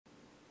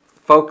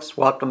Folks,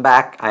 welcome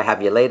back. I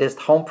have your latest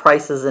home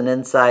prices and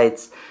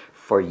insights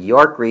for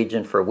York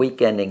Region for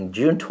week ending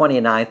June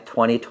 29th,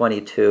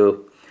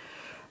 2022.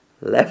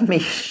 Let me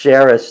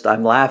share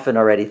I'm laughing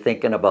already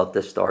thinking about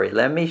this story.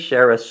 Let me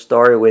share a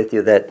story with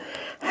you that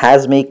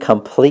has me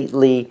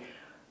completely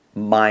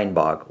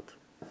mind-boggled.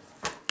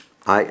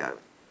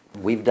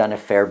 We've done a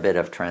fair bit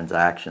of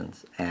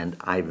transactions, and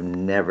I've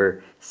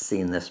never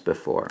seen this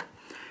before.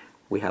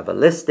 We have a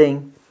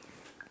listing,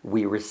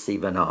 we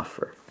receive an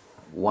offer.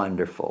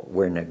 Wonderful.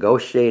 We're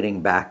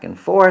negotiating back and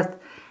forth,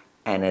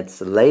 and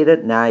it's late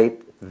at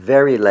night,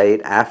 very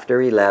late,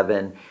 after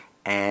 11,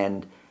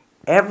 and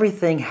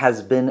everything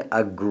has been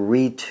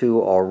agreed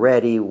to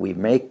already. We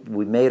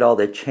made all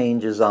the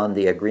changes on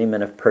the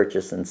agreement of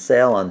purchase and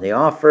sale on the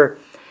offer.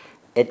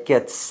 It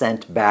gets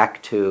sent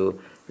back to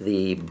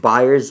the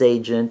buyer's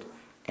agent,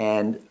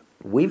 and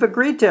we've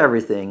agreed to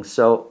everything.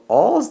 So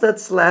all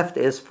that's left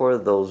is for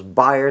those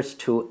buyers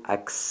to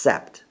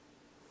accept.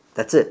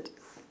 That's it.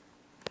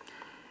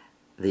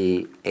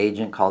 The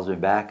agent calls me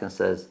back and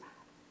says,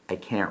 I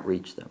can't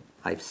reach them.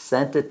 I've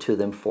sent it to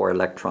them for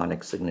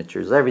electronic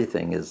signatures.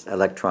 Everything is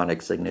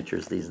electronic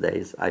signatures these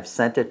days. I've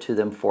sent it to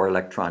them for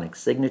electronic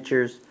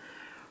signatures,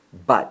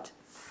 but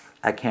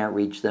I can't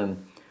reach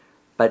them.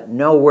 But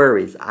no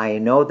worries. I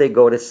know they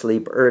go to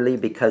sleep early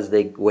because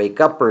they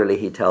wake up early,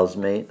 he tells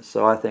me.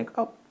 So I think,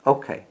 oh,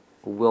 okay,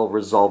 we'll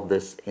resolve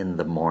this in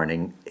the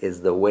morning,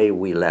 is the way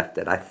we left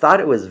it. I thought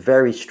it was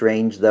very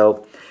strange,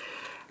 though.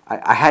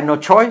 I had no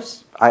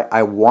choice.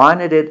 I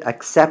wanted it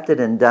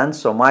accepted and done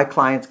so my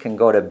clients can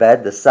go to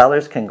bed, the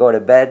sellers can go to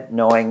bed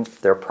knowing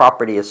their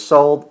property is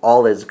sold,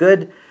 all is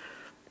good.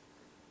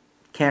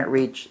 Can't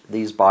reach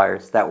these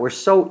buyers that were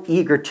so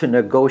eager to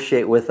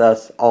negotiate with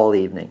us all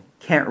evening.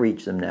 Can't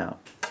reach them now.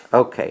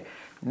 Okay,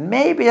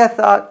 maybe I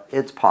thought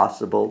it's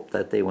possible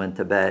that they went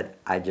to bed.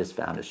 I just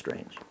found it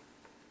strange.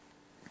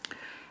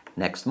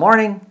 Next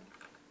morning,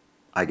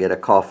 I get a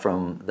call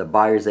from the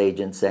buyer's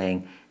agent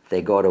saying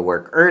they go to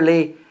work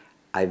early.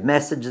 I've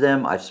messaged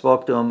them, I've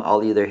spoke to them.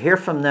 I'll either hear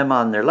from them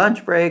on their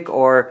lunch break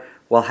or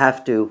we'll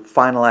have to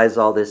finalize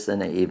all this in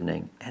the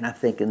evening. And I'm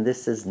thinking,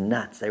 this is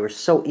nuts. They were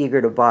so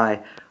eager to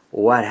buy.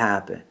 What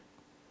happened?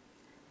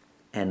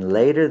 And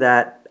later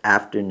that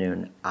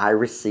afternoon, I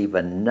receive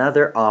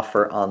another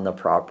offer on the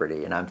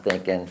property. And I'm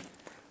thinking,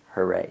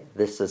 hooray,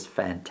 this is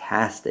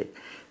fantastic.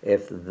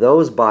 If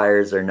those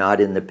buyers are not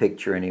in the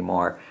picture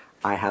anymore,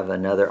 I have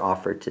another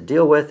offer to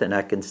deal with and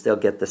I can still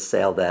get the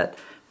sale that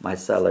my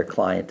seller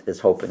client is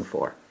hoping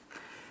for.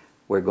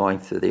 We're going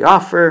through the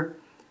offer,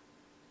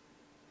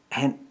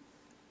 and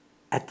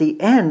at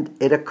the end,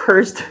 it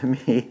occurs to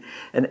me,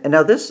 and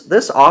now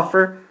this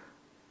offer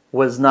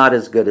was not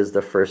as good as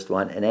the first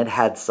one, and it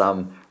had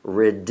some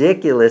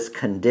ridiculous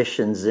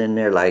conditions in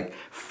there, like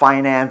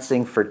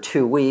financing for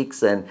 2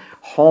 weeks and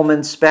home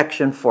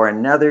inspection for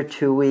another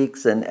 2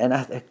 weeks, and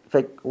I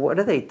like, what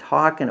are they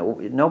talking?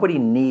 Nobody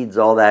needs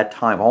all that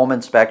time. Home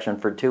inspection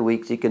for 2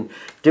 weeks, you can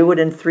do it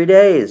in 3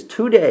 days,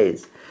 2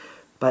 days,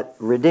 but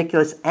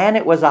ridiculous. And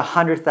it was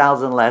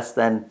 $100,000 less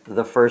than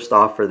the first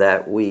offer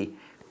that we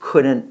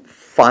couldn't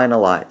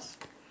finalize.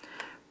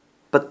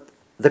 But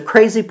the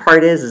crazy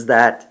part is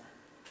that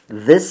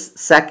this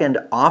second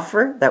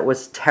offer that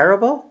was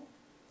terrible,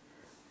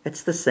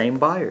 it's the same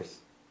buyers.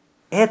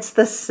 It's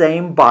the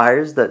same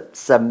buyers that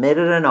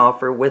submitted an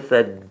offer with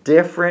a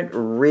different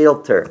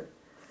realtor.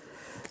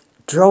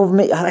 Drove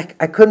me, I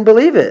couldn't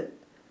believe it.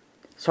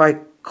 So I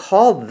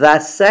called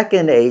that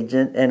second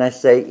agent and I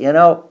say, you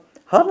know,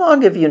 how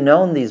long have you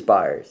known these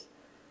buyers?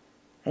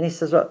 And he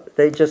says, well,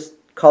 they just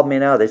called me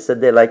now. They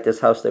said they like this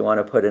house, they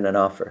want to put in an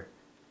offer.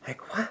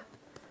 Like, what?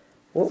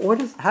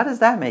 How does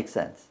that make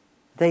sense?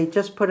 They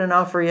just put an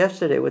offer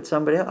yesterday with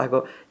somebody else. I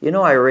go, you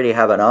know, I already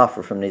have an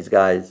offer from these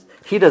guys.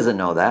 He doesn't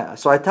know that.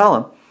 So I tell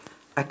him,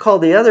 I call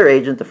the other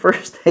agent, the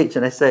first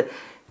agent, I say,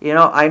 you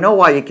know, I know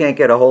why you can't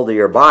get a hold of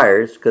your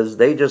buyers because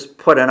they just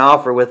put an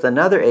offer with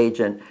another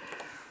agent.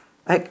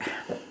 Like,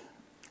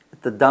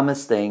 the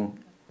dumbest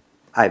thing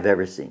I've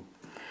ever seen.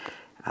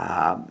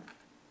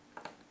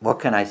 What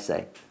can I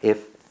say?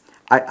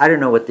 I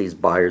don't know what these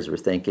buyers were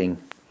thinking.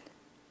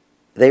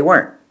 They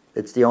weren't.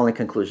 It's the only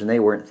conclusion. They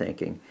weren't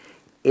thinking.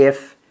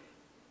 If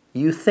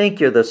you think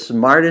you're the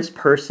smartest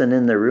person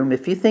in the room,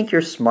 if you think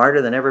you're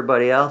smarter than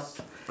everybody else,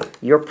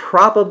 you're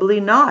probably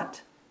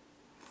not.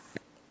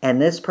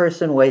 And this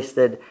person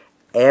wasted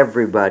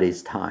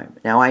everybody's time.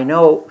 Now, I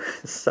know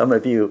some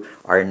of you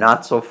are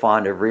not so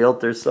fond of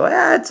realtors, so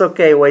it's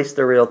okay, waste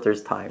the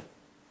realtor's time,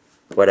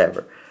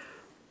 whatever.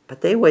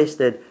 But they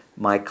wasted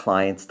my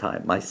client's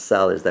time, my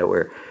sellers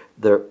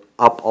they're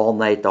up all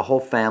night. The whole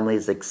family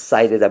is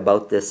excited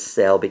about this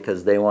sale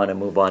because they want to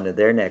move on to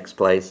their next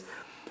place.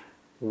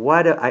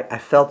 I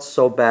felt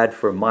so bad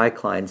for my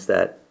clients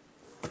that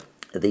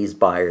these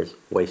buyers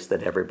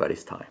wasted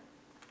everybody's time.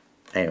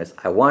 Anyways,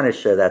 I want to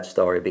share that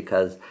story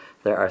because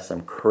there are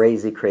some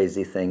crazy,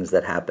 crazy things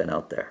that happen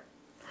out there.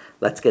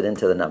 Let's get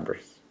into the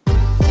numbers.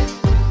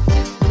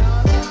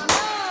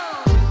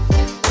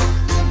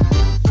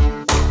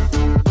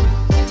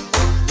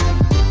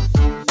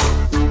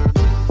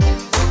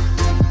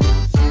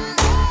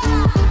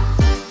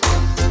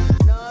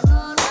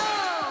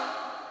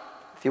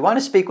 you want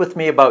to speak with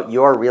me about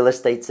your real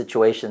estate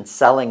situation,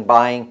 selling,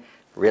 buying,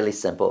 really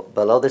simple.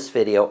 Below this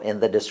video in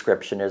the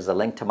description there's a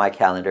link to my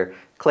calendar.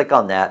 Click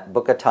on that,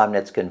 book a time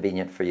that's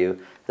convenient for you.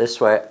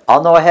 This way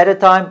I'll know ahead of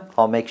time.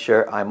 I'll make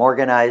sure I'm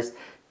organized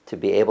to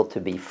be able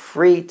to be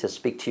free to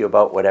speak to you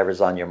about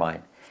whatever's on your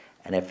mind.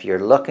 And if you're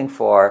looking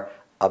for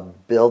a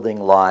building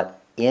lot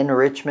in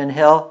Richmond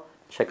Hill,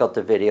 check out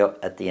the video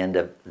at the end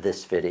of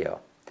this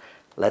video.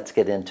 Let's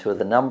get into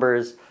the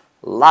numbers.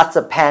 Lots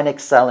of panic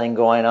selling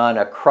going on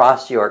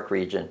across York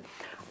region.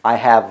 I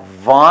have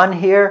Vaughan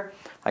here.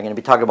 I'm going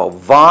to be talking about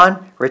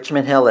Vaughan,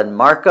 Richmond Hill, and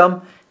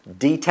Markham.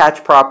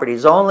 Detached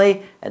properties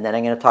only. And then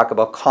I'm going to talk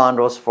about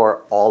condos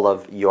for all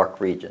of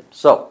York region.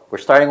 So we're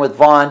starting with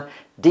Vaughan.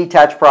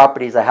 Detached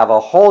properties. I have a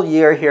whole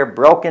year here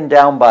broken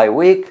down by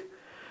week.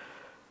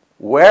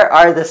 Where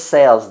are the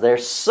sales? They're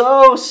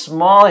so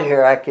small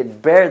here.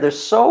 There's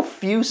so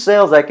few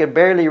sales I could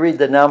barely read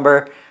the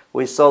number.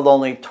 We sold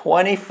only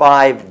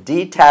 25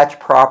 detached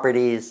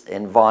properties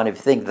in Vaughan. If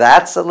you think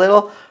that's a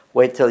little,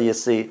 wait till you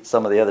see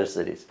some of the other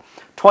cities.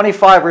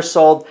 25 were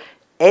sold.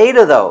 8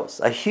 of those,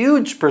 a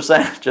huge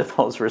percentage of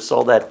those were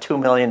sold at $2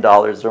 million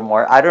or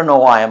more. I don't know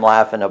why I'm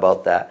laughing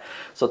about that.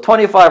 So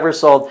 25 were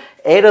sold.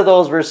 8 of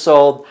those were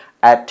sold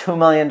at $2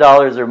 million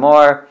or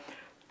more.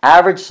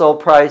 Average sold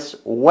price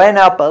went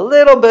up a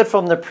little bit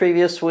from the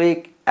previous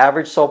week.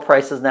 Average sold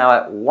price is now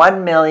at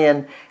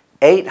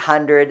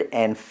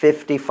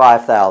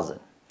 $1,855,000.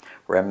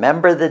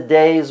 Remember the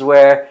days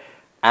where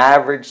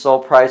average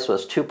sold price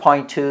was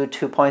 2.2,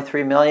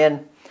 2.3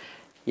 million?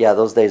 Yeah,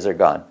 those days are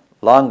gone.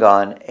 Long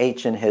gone,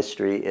 ancient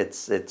history.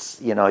 It's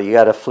you know, you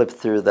got to flip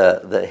through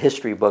the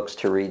history books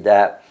to read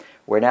that.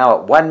 We're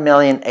now at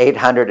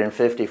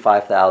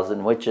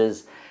 1,855,000, which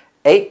is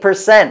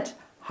 8%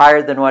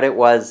 higher than what it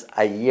was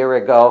a year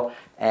ago,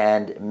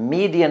 and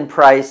median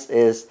price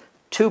is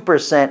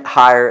 2%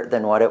 higher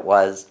than what it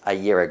was a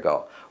year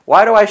ago.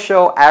 Why do I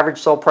show average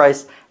sold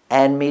price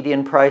and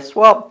median price?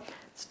 Well,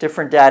 it's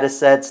different data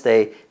sets.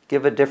 They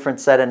give a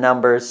different set of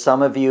numbers.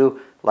 Some of you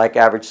like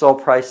average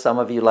sold price, some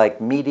of you like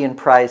median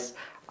price.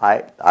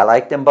 I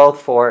like them both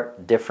for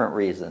different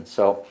reasons.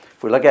 So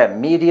if we look at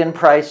median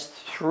price,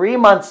 3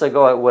 months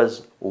ago it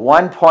was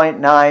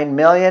 1.9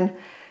 million.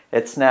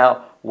 It's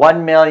now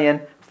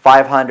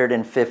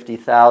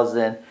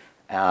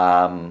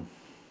 1,550,000.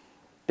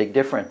 Big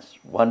difference.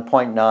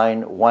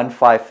 1.9,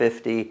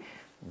 1,550,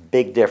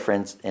 big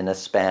difference in a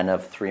span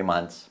of 3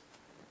 months.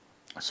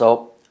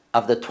 So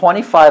of the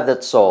 25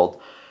 that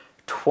sold,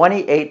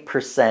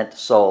 28%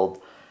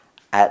 sold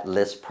at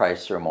list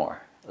price or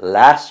more.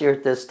 Last year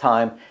at this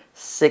time,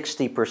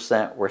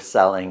 60% were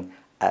selling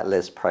at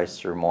list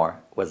price or more.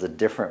 It was a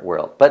different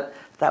world. But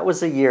that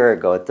was a year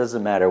ago. It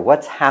doesn't matter.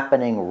 What's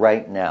happening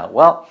right now?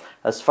 Well,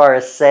 as far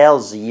as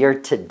sales year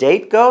to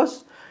date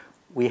goes,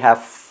 we have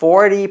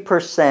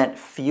 40%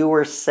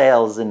 fewer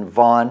sales in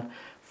Vaughan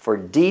for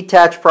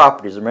detached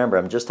properties. Remember,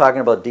 I'm just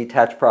talking about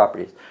detached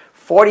properties.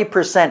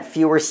 40%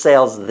 fewer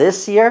sales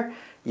this year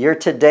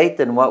to date,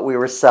 than what we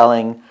were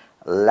selling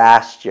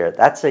last year.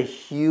 That's a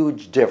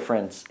huge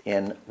difference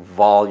in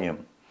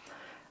volume.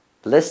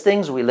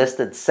 Listings, we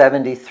listed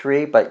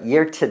 73, but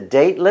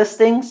year-to-date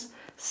listings,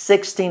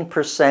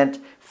 16%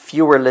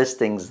 fewer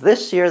listings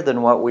this year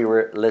than what we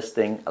were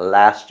listing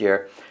last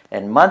year.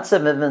 And months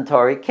of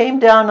inventory came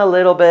down a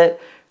little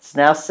bit. It's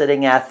now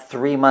sitting at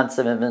 3 months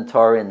of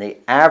inventory, and the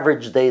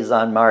average days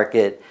on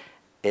market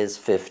is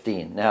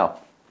 15. Now,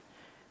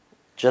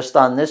 just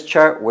on this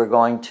chart, when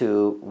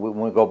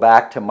we go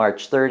back to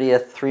March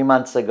 30th, 3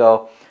 months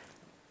ago,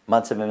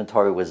 months of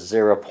inventory was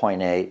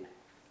 0.8, a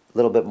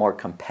little bit more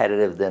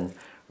competitive than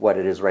what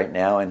it is right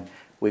now. And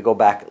we go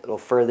back a little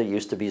further, it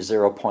used to be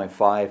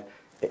 0.5.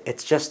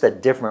 It's just a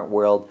different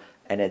world,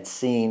 and it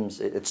seems,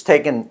 it's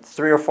taken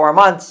 3 or 4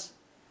 months,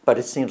 but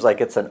it seems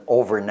like it's an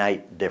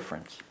overnight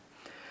difference.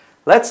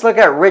 Let's look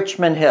at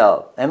Richmond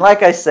Hill. And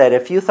like I said,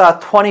 if you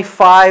thought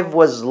 25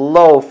 was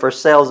low for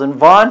sales in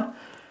Vaughan,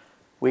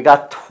 we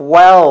got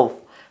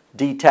 12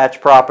 detached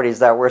properties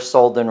that were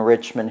sold in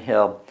Richmond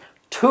Hill.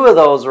 2 of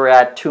those were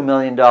at $2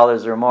 million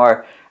or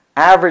more.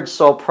 Average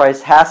sold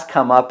price has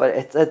come up,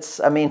 but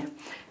I mean,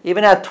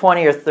 even at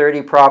 20 or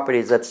 30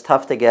 properties, it's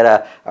tough to get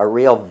a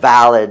real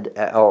valid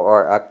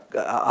or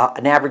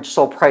an average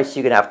sold price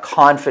you can have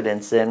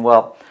confidence in.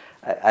 Well,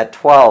 at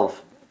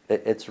 12,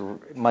 it's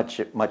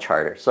much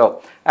harder.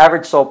 So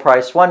average sold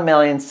price,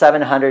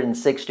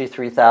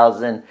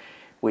 $1,763,000.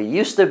 We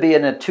used to be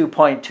in a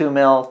 2.2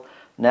 mil.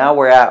 Now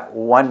we're at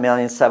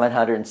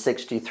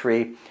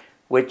 1,763,000,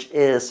 which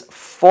is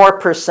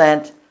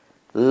 4%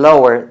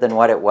 lower than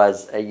what it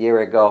was a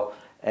year ago.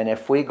 And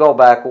if we go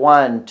back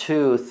 1,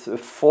 2, 3,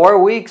 4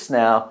 weeks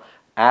now,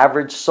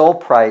 average sold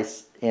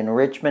price in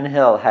Richmond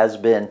Hill has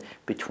been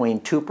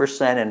between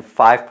 2% and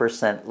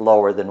 5%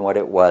 lower than what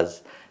it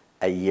was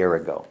a year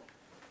ago.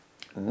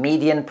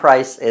 Median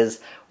price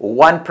is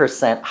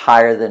 1%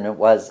 higher than it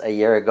was a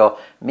year ago.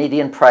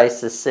 Median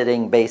price is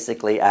sitting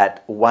basically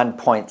at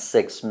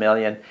 1.6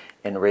 million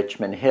in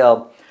Richmond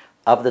Hill.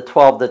 Of the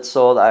 12 that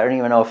sold, I don't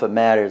even know if it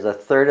matters. A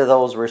third of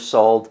those were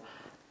sold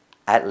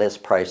at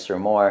list price or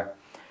more.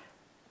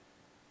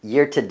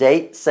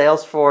 Year-to-date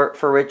sales for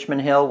Richmond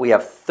Hill, we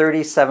have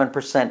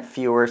 37%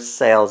 fewer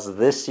sales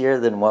this year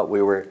than what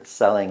we were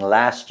selling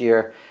last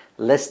year.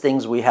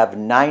 Listings, we have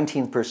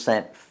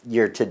 19%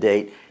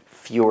 year-to-date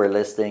fewer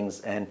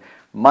listings, and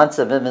months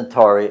of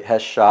inventory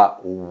has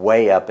shot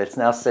way up. It's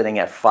now sitting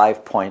at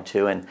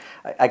 5.2, and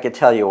I could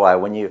tell you why.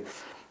 When you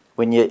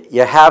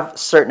have a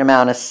certain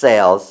amount of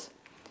sales,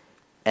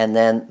 and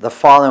then the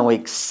following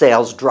week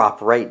sales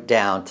drop right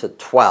down to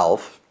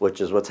 12,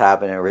 which is what's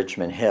happening at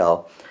Richmond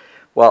Hill.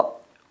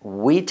 Well,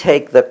 we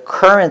take the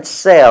current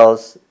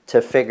sales to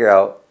figure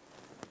out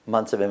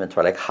months of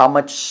inventory, like how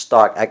much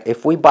stock, like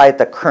if we buy at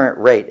the current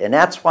rate, and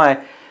that's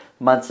why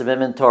months of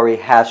inventory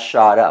has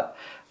shot up.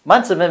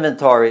 Months of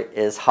inventory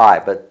is high,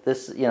 but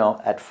this,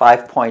 at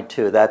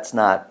 5.2, that's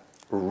not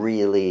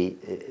really,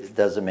 it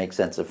doesn't make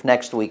sense. If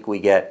next week we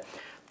get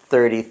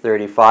 30,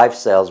 35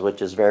 sales,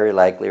 which is very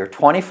likely, or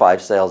 25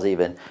 sales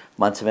even,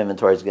 months of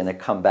inventory is going to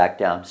come back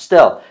down.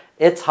 Still,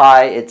 it's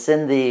high. It's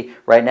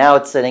right now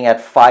it's sitting at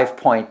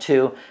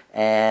 5.2,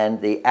 and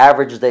the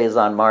average days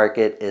on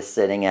market is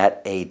sitting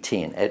at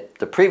 18.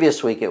 The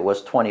previous week it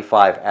was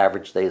 25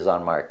 average days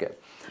on market.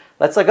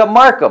 Let's look at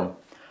Markham.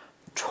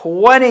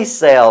 20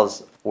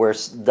 sales were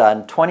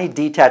done. 20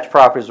 detached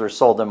properties were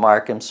sold in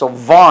Markham. So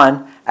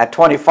Vaughan at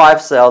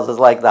 25 sales is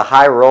like the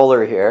high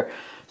roller here.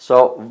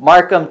 So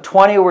Markham,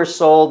 20 were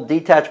sold,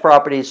 detached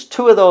properties.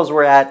 2 of those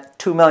were at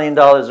 $2 million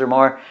or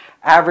more.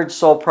 Average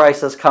sold price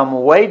has come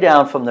way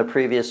down from the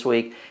previous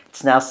week.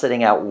 It's now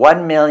sitting at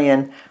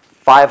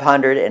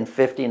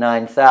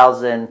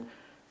 $1,559,000,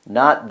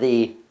 not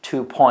the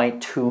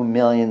 $2.2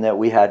 million that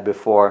we had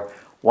before.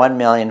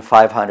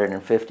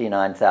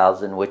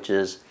 $1,559,000, which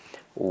is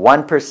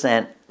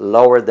 1%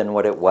 lower than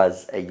what it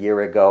was a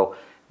year ago.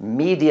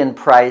 Median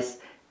price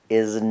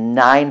is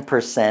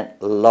 9%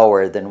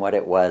 lower than what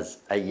it was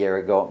a year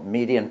ago.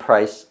 Median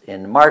price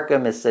in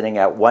Markham is sitting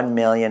at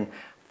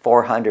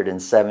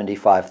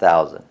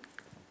 $1,475,000.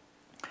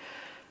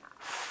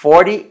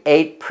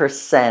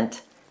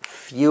 48%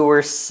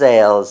 fewer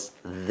sales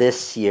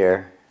this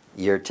year,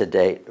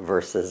 year-to-date,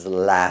 versus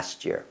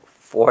last year.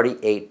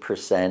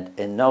 48%.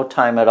 In no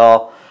time at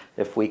all,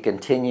 if we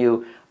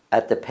continue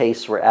at the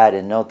pace we're at,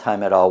 in no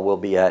time at all, we'll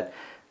be at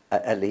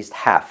least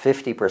half,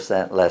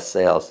 50% less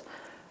sales.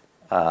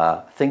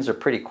 Things are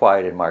pretty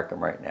quiet in Markham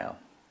right now.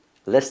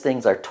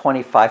 Listings are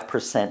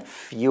 25%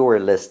 fewer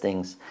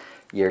listings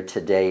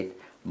year-to-date.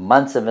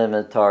 Months of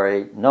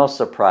inventory, no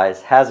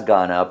surprise, has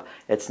gone up.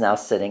 It's now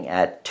sitting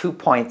at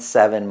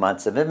 2.7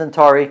 months of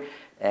inventory,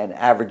 and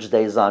average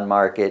days on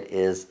market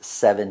is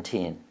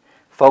 17.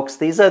 Folks,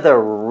 these are the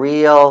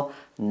real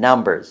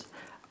numbers.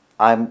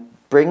 I'm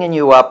bringing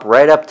you up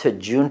right up to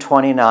June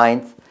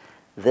 29th.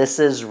 This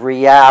is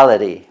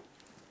reality.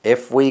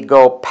 If we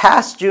go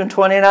past June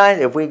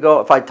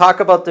 29th, if I talk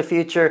about the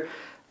future,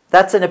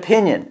 that's an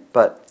opinion.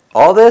 But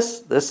all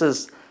this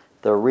is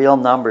the real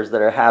numbers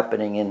that are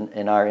happening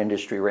in our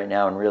industry right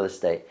now in real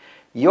estate.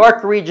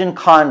 York Region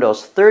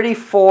condos,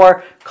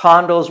 34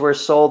 condos were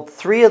sold.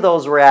 3 of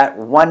those were at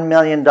 $1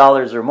 million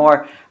or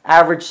more.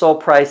 Average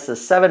sold price is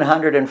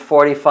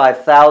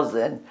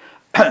 $745,000.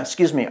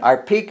 Excuse me,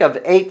 our peak of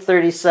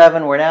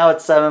 837, we're now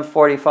at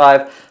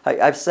 745.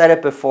 I've said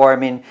it before, I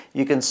mean,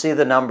 you can see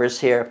the numbers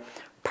here.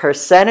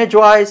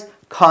 Percentage-wise,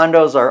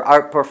 condos are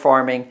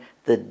outperforming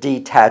the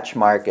detached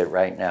market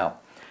right now.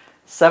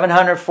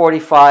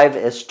 745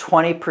 is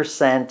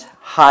 20%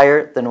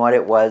 higher than what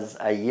it was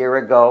a year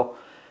ago.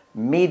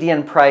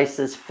 Median price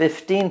is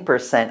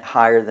 15%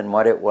 higher than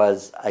what it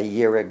was a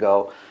year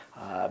ago.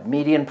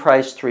 Median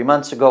price 3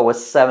 months ago was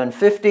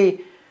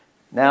 $750.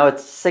 Now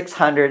it's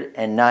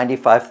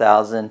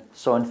 $695,000.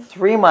 So in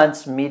 3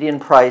 months, median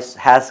price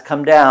has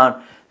come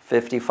down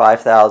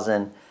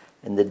 $55,000.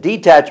 In the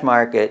detached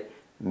market,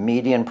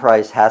 median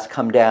price has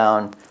come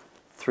down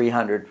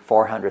 $300,000,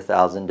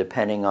 $400,000,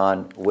 depending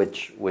on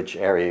which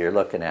area you're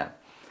looking at.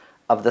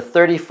 Of the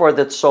 34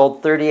 that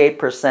sold,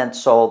 38%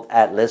 sold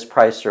at list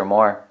price or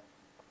more.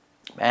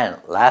 Man,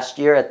 last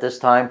year at this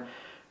time,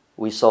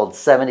 we sold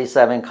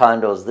 77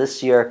 condos.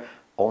 This year,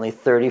 only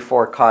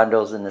 34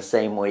 condos in the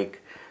same week.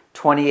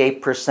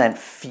 28%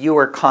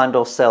 fewer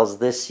condo sales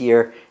this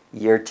year,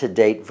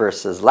 year-to-date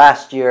versus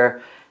last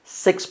year.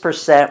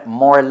 6%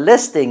 more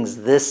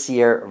listings this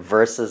year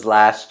versus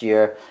last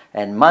year.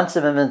 And months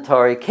of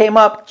inventory came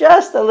up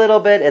just a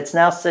little bit. It's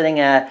now sitting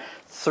at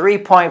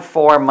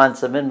 3.4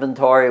 months of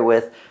inventory,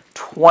 with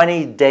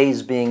 20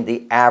 days being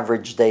the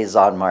average days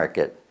on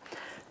market.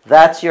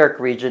 That's York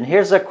Region.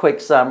 Here's a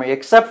quick summary.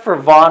 Except for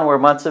Vaughan, where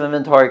months of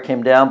inventory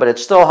came down, but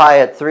it's still high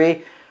at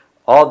 3.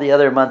 All the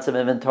other months of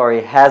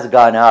inventory has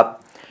gone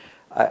up.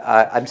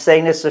 I'm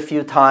saying this a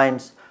few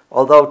times.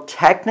 Although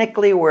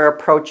technically we're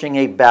approaching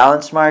a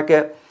balanced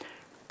market,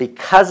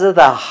 because of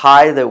the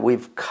high that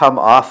we've come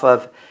off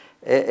of,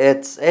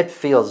 it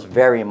feels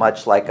very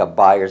much like a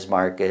buyer's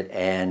market.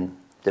 And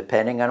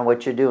depending on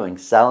what you're doing,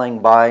 selling,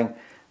 buying,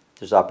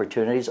 there's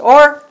opportunities.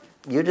 Or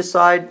you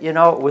decide,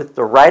 with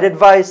the right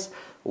advice,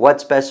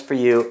 what's best for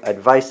you.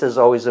 Advice is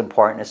always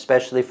important,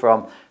 especially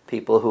from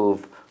people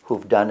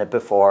who've done it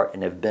before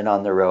and have been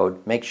on the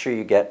road. Make sure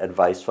you get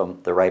advice from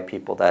the right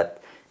people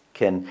that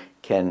can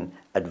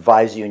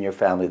advise you and your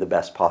family the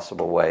best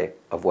possible way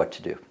of what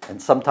to do. And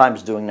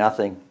sometimes doing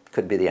nothing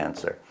could be the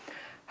answer.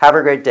 Have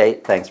a great day.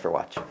 Thanks for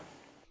watching.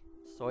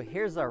 So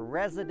here's a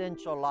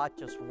residential lot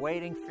just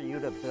waiting for you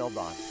to build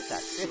on. It's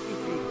at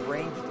 53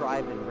 Grange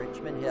Drive in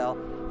Richmond Hill.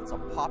 It's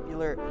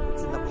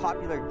in the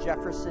popular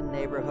Jefferson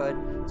neighborhood.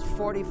 It's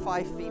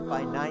 45 feet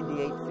by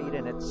 98 feet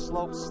and it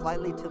slopes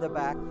slightly to the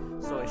back,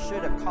 so it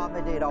should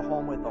accommodate a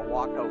home with a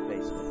walkout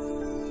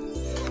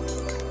basement.